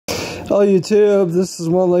Hello YouTube, this is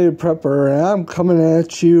One Legged Prepper, and I'm coming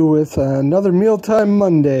at you with another Mealtime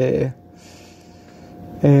Monday.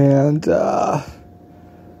 And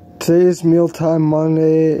today's Mealtime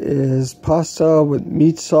Monday is pasta with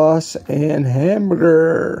meat sauce and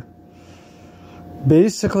hamburger.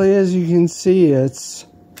 Basically, as you can see, it's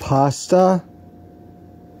pasta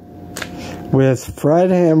with fried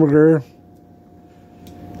hamburger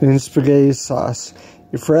and spaghetti sauce.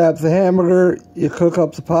 You fry up the hamburger, you cook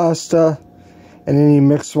up the pasta, and then you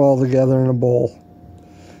mix them all together in a bowl.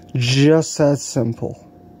 Just that simple.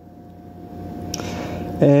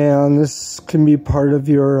 And this can be part of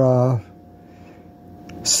your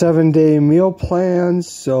 7-day meal plan.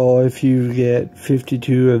 So if you get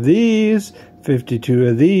 52 of these, 52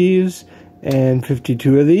 of these, and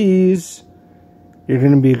 52 of these, you're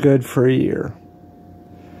going to be good for a year.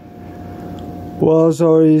 Well, as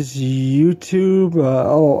always, YouTube,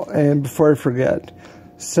 oh, and before I forget,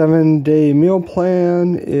 7-day meal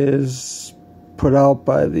plan is put out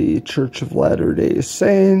by the Church of Latter-day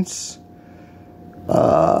Saints,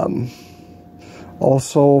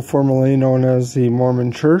 also formerly known as the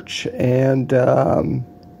Mormon Church, and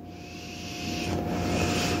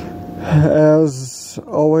as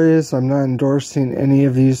always, I'm not endorsing any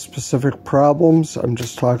of these specific problems. I'm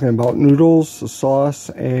just talking about noodles, the sauce,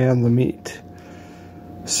 and the meat.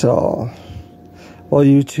 So, well,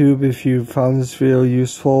 YouTube, if you found this video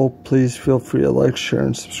useful, please feel free to like, share,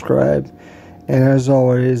 and subscribe. And as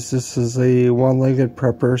always, this is a one-legged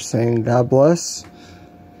prepper saying God bless.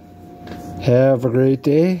 Have a great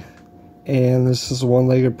day. And this is a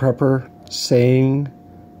one-legged prepper saying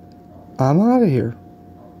I'm out of here.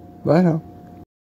 Bye now.